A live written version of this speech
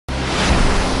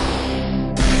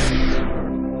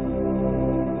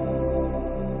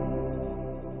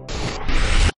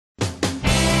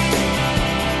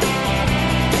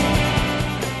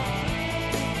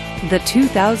the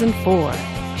 2004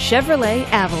 Chevrolet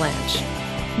Avalanche.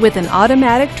 With an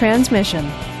automatic transmission,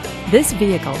 this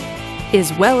vehicle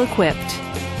is well equipped.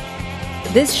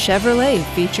 This Chevrolet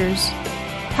features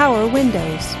power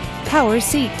windows, power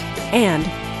seat, and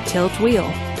tilt wheel.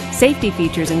 Safety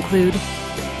features include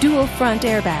dual front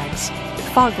airbags,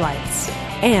 fog lights,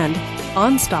 and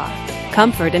OnStar.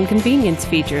 Comfort and convenience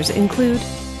features include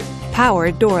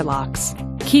power door locks,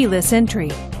 keyless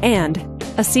entry, and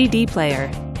a CD player.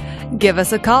 Give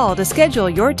us a call to schedule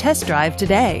your test drive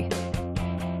today.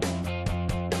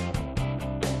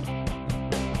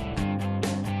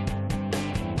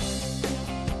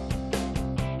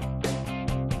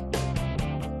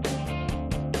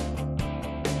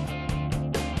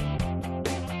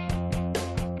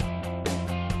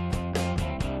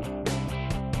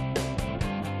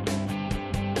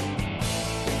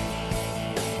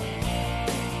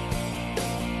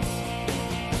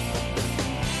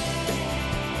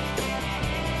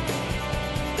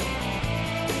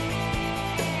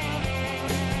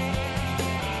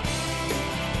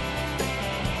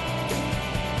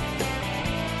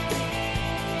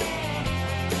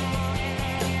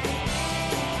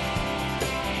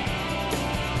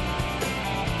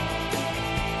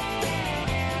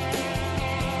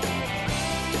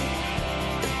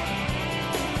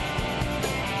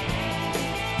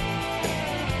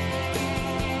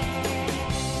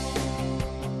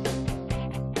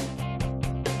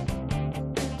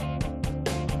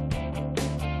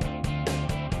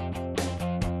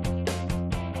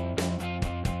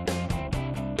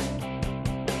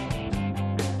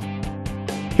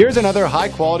 Here's another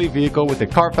high-quality vehicle with a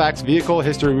Carfax Vehicle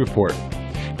History Report.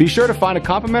 Be sure to find a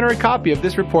complimentary copy of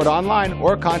this report online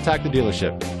or contact the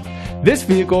dealership. This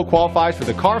vehicle qualifies for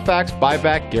the Carfax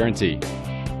Buyback Guarantee.